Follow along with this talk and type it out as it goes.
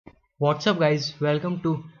What's up guys, welcome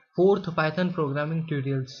to 4th Python programming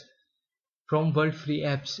tutorials from World Free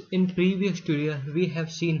Apps. In previous tutorial we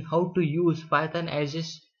have seen how to use Python as a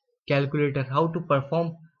calculator, how to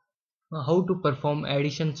perform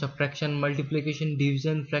addition, subtraction, multiplication,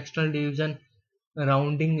 division, fractional division,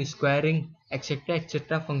 rounding, squaring,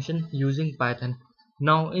 etc function using Python.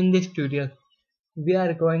 Now in this tutorial we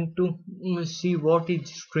are going to see what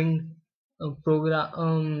is string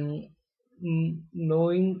program,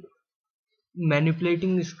 knowing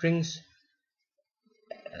manipulating strings,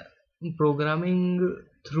 programming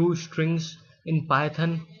through strings in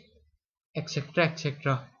Python,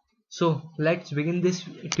 etc. So let's begin this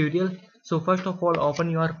tutorial. So first of all, open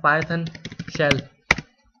your Python shell.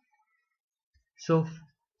 So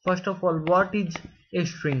first of all, what is a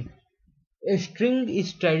string? A string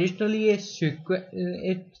is traditionally a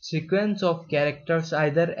sequence of characters,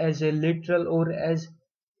 either as a literal or as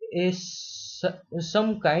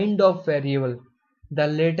some kind of variable. The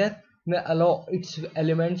latter may allow its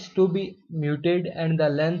elements to be muted and the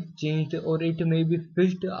length changed, or it may be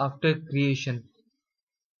fixed after creation.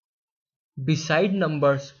 Beside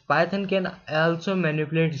numbers, Python can also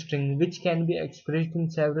manipulate strings, which can be expressed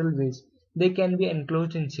in several ways. They can be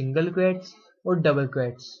enclosed in single quotes or double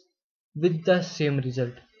quotes with the same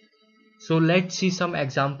result. So let's see some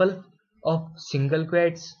example of single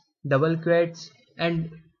quotes, double quotes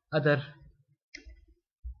and other.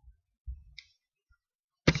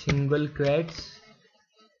 Single quotes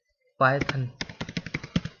Python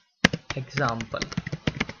example.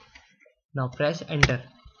 Now press enter.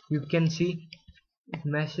 You can see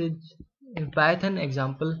message in Python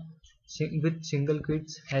example with single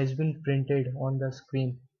quotes has been printed on the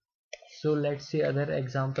screen. So let's see other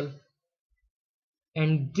example.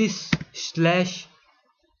 And this slash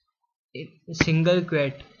single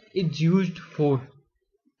quote is used for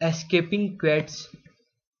escaping quotes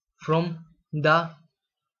from the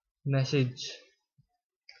message.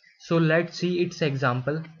 So let's see its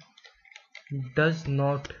example. Does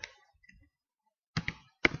not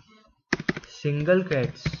single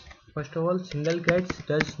quotes. First of all, single quotes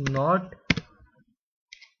does not,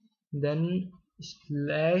 then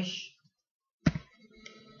slash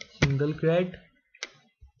single quote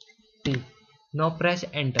t. Now press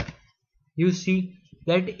enter. You see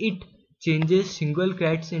that it changes single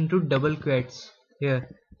quotes into double quotes here.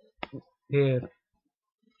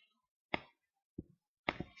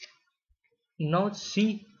 Now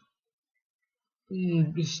see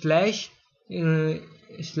slash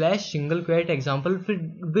single quote example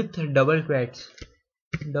with double quotes.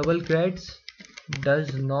 Double quotes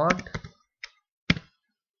does not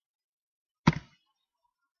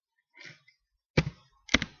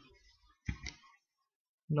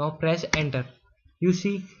now press enter. You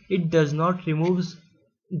see it does not removes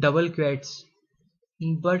double quotes,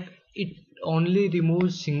 but it only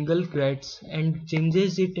removes single quotes and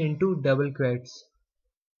changes it into double quotes.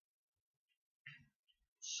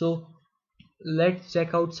 So let's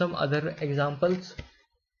check out some other examples.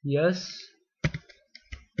 Yes,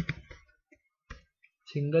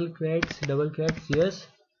 single quotes, double quotes, yes,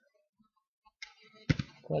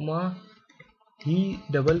 comma, he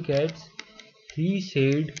double quotes, he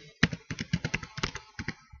said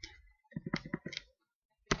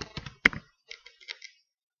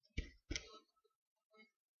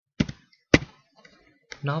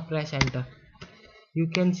now press enter. You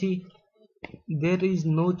can see there is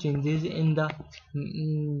no changes in the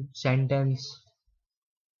sentence.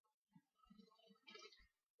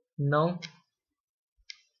 Now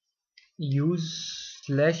use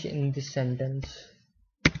slash in this sentence.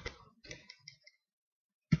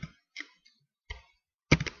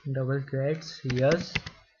 Double quotes, yes,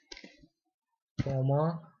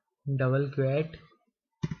 comma, double quote,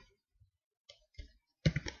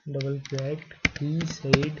 he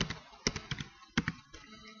said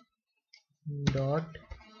dot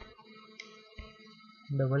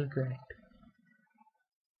double quote.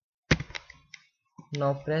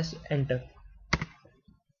 Now press enter.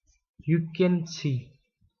 You can see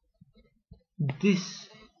this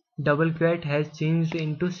double quote has changed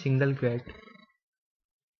into single quote.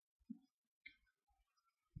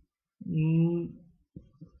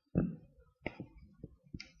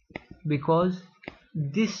 Because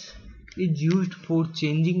this is used for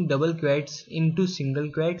changing double quotes into single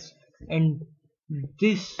quotes, and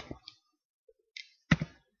this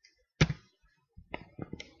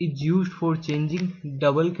is used for changing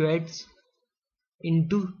double quotes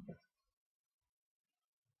into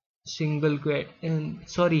single quote.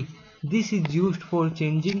 This is used for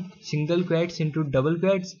changing single quotes into double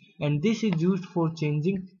quotes, and this is used for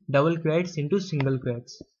changing double quotes into single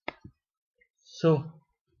quotes. So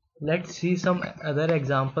Let's see some other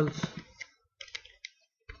examples.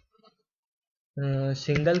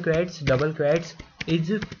 Single quotes, double quotes.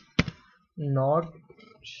 Is not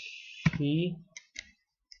she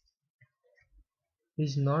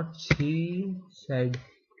is not she said.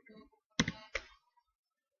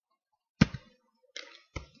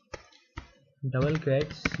 Double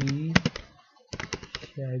quotes, she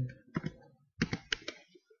said.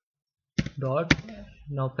 Dot.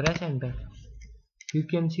 Now press enter. You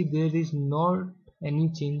can see there is not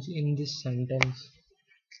any change in this sentence.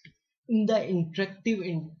 In the interactive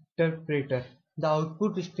interpreter, the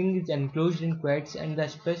output string is enclosed in quotes and the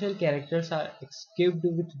special characters are escaped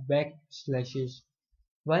with backslashes.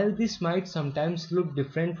 While this might sometimes look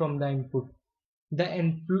different from the input,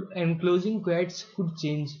 the enclosing quotes could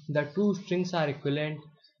change. The two strings are equivalent.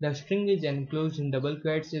 The string is enclosed in double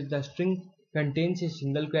quotes if the string contains a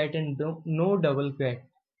single quote and no double quote.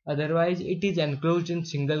 Otherwise, it is enclosed in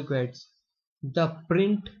single quotes. The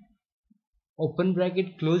print open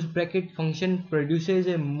bracket close bracket function produces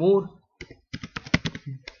a more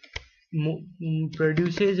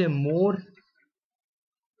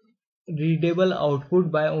readable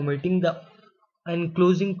output by omitting the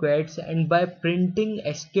enclosing quotes and by printing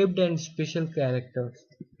escaped and special characters.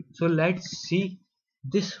 So let's see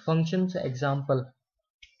this function's example.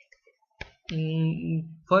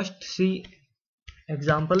 First see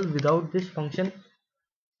example without this function.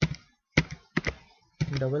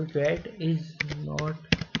 Double quote is not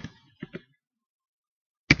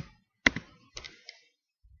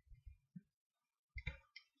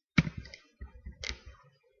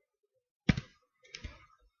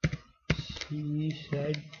she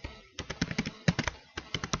said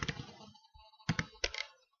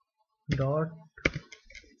dot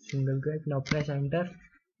single quote. Now press enter.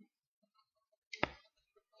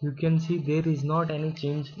 You can see there is not any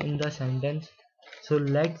change in the sentence. So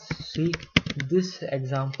let's see this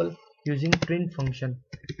example using print function.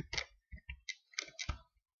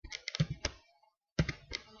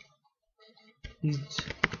 Is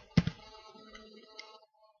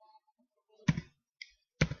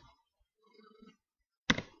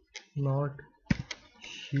not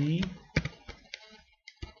she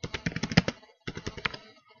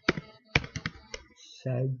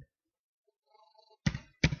said.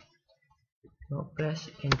 Now press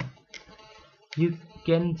enter. You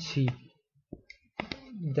can see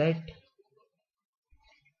that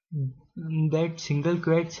single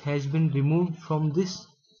quotes has been removed from this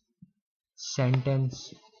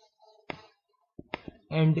sentence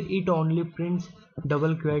and it only prints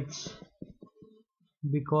double quotes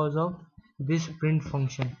because of this print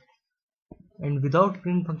function. And without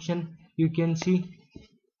print function you can see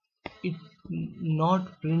it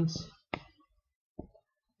not prints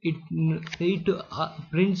it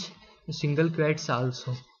prints single quotes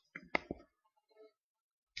also.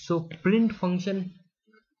 So print function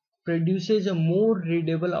produces a more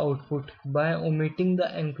readable output by omitting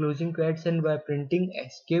the enclosing quotes and by printing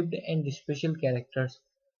escaped and special characters.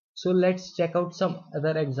 So let's check out some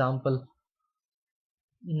other example.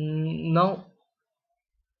 Now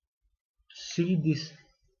see this.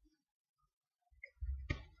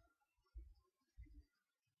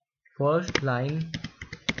 First line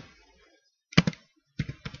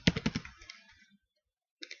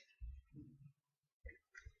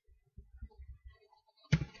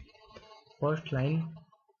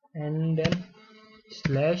and then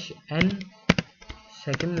slash n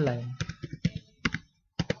second line.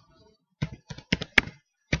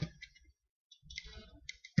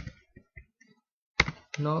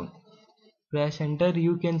 Now press enter.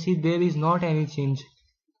 You can see there is not any change.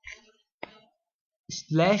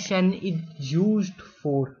 Slash n is used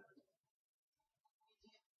for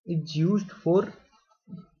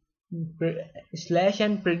slash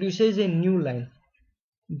n produces a new line,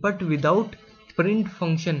 but without print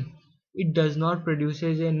function it does not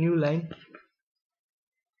produces a new line.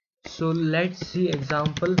 So let's see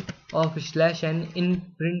example of slash n in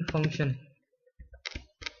print function.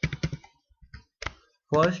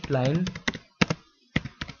 First line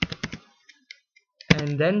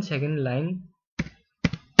and then second line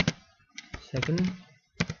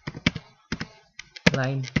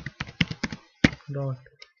dot.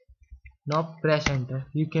 Now press enter.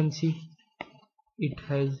 You can see it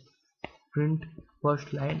has print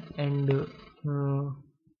first line and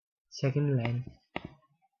second line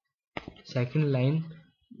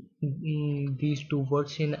these two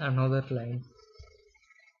words in another line.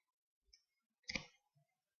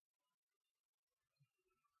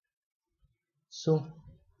 So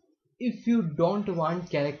if you don't want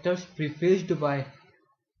characters prefaced by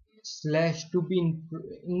slash to be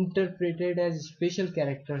interpreted as special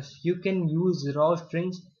characters. You can use raw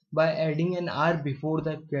strings by adding an R before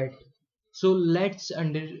the get. So let's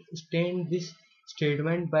understand this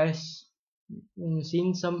statement by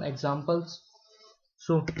seeing some examples.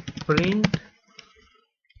 So print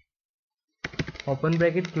open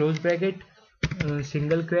bracket close bracket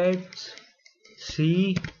single quotes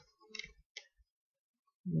C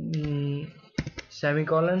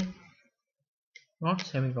semicolon, not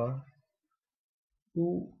semicolon,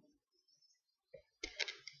 to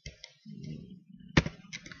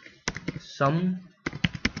some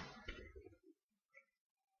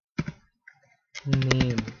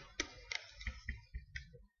name.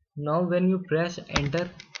 Now when you press enter,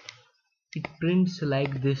 it prints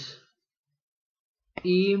like this.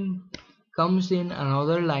 Aim comes in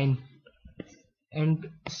another line and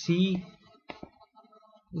C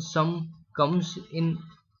some comes in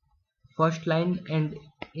first line and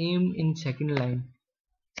aim in second line.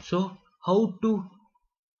 So how to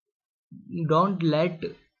don't let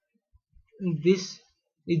this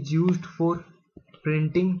is used for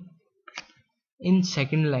printing in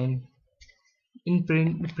second line, in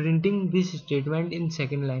printing this statement in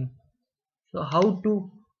second line. So how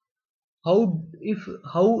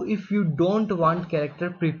if you don't want character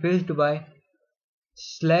prefaced by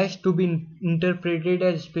slash to be interpreted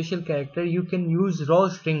as special character, you can use raw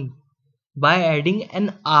string by adding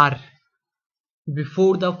an R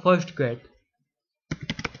before the first quote.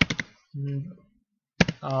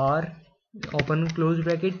 R open close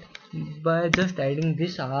bracket, by just adding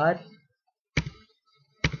this R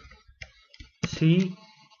C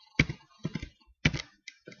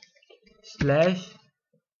slash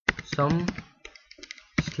some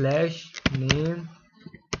slash name,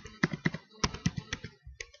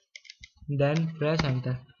 then press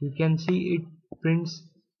enter. You can see it prints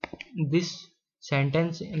this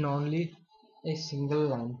sentence in only a single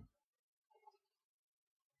line.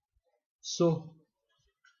 So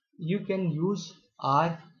you can use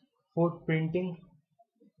R for printing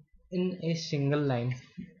in a single line.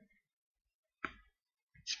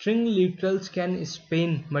 String literals can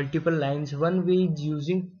span multiple lines. One way is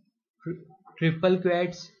using triple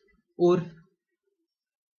quotes or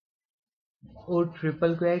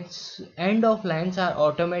triple quotes. End of lines are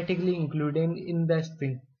automatically included in the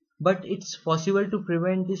string, but it's possible to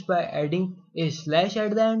prevent this by adding a slash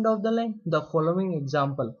at the end of the line. The following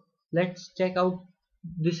example. Let's check out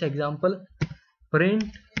this example. Print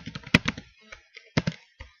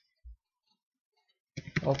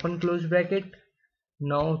open close bracket,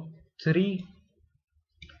 now 3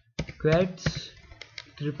 quotes,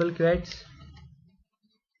 triple quotes,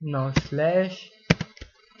 now slash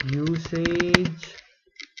usage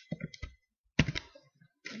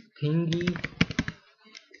thingy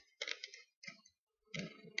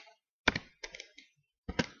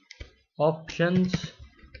options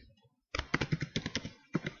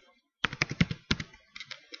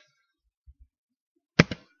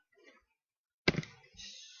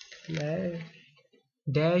slash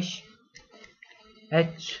dash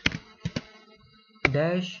h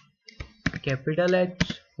dash capital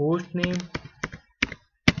H host name.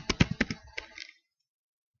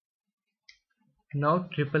 Now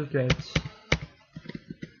triple quotes.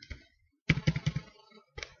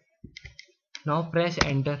 Now press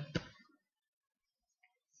enter.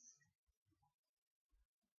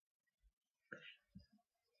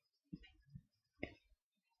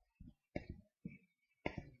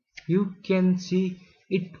 You can see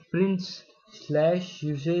it prints slash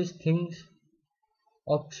usage things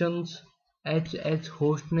options h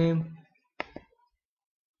host name.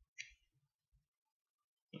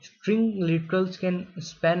 String literals can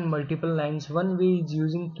span multiple lines. One way is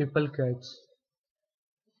using triple quotes.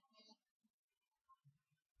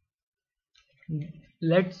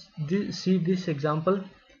 Let's see this example.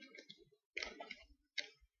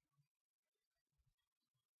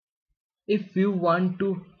 If you want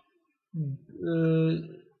to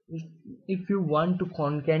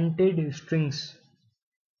concatenate strings,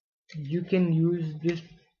 you can use this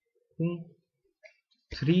thing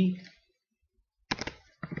 3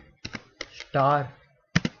 star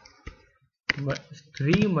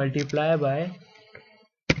 3 multiplied by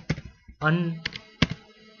un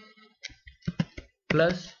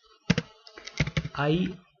plus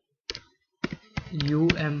I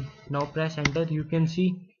um. Now press enter. You can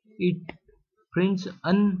see it prints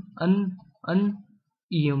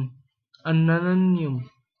unanium.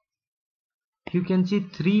 You can see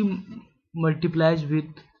 3 multiplies with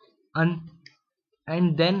un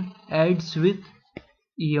and then adds with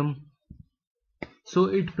em, so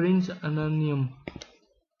it prints unanium.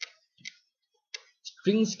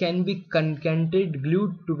 Strings can be concatenated,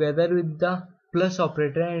 glued together with the plus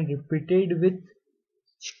operator and repeated with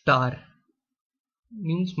star,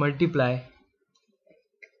 means multiply,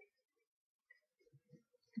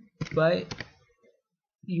 by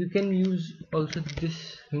you can use also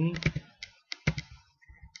this thing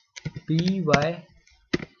py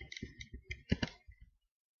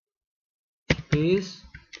space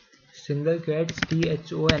single quotes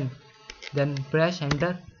thon, then press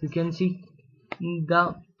enter. You can see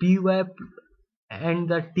the py and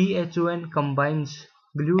the thon combines,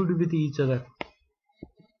 glued with each other.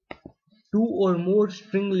 Two or more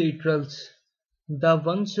string literals, the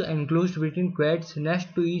ones enclosed between quotes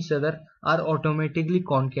next to each other, are automatically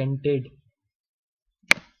concatenated.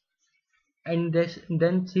 And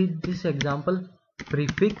then see this example,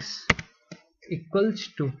 prefix equals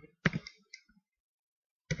to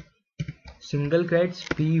single quotes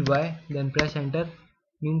py, then press enter,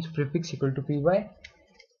 means prefix equal to py,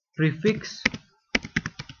 prefix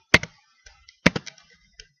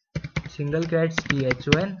single quotes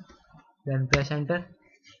thon, then press enter.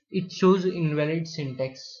 It shows invalid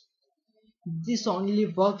syntax. This only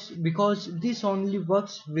works because this only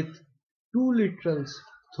works with two literals,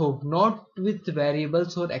 though not with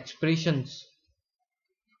variables or expressions.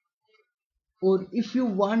 Or if you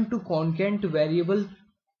want to concatenate variables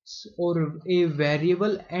or a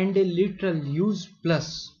variable and a literal, use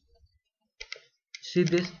plus. See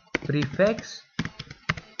this, prefix,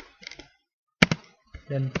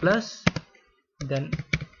 then plus, then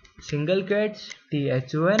single quotes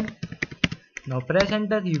thon. Now press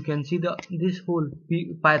enter. You can see this whole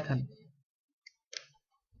Python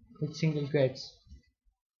with single quotes.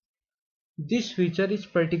 This feature is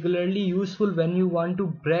particularly useful when you want to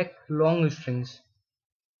break long strings.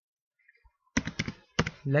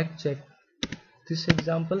 Let's check this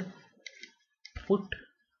example. Put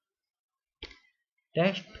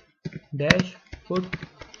test dash put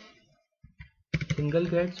single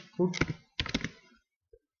quotes put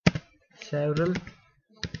several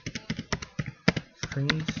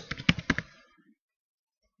strings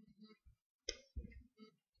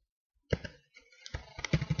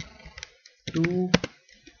to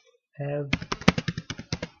have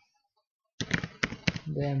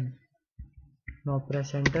them. Now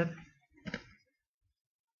press enter.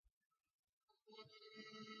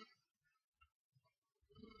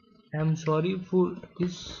 I'm sorry for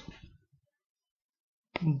this,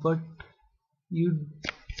 but you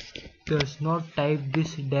does not type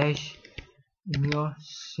this dash in your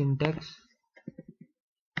syntax.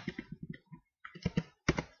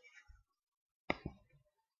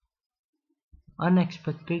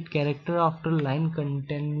 Unexpected character after line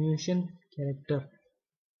continuation character.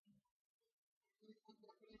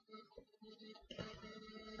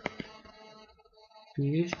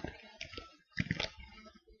 Paste.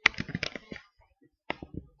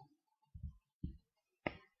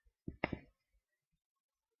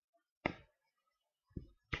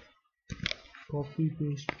 Copy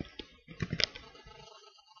paste.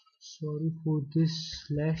 Sorry for this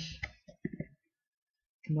slash.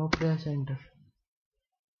 Now press enter.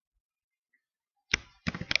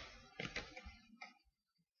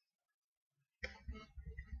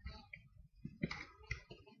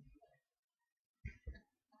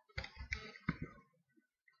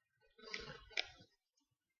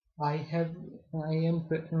 I am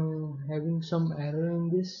having some error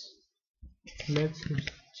in this. Let's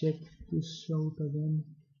check this out again.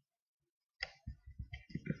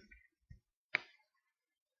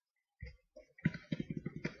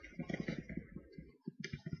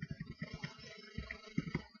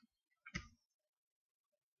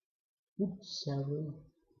 Put several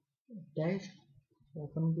dash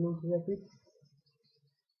open close bracket.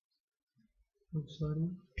 Oh, sorry.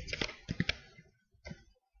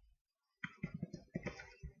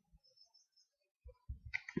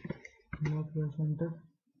 Now press enter.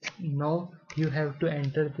 Now you have to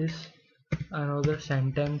enter this another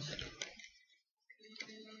sentence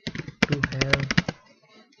to have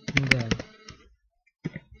them.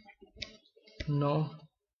 Now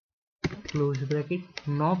close bracket.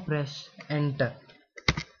 Now press enter.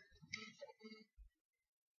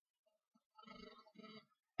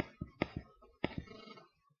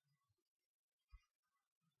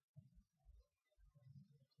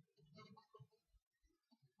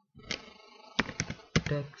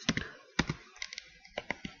 Text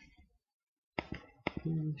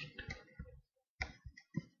paste.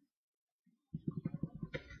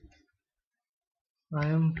 I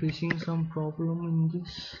am facing some problem in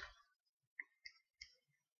this.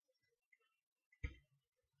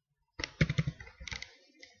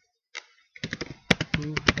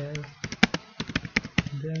 To have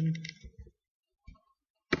Then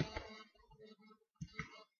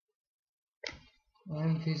I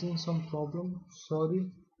am facing some problem.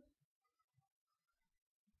 Sorry.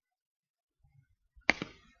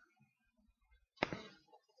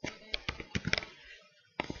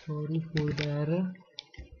 Sorry for the error.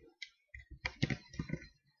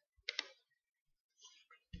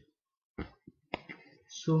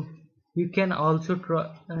 So you can also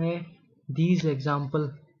try these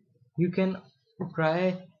example. You can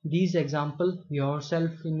try these example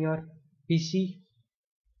yourself in your PC.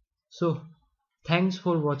 So thanks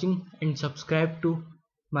for watching and subscribe to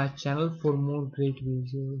my channel for more great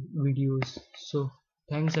videos. So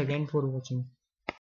thanks again for watching.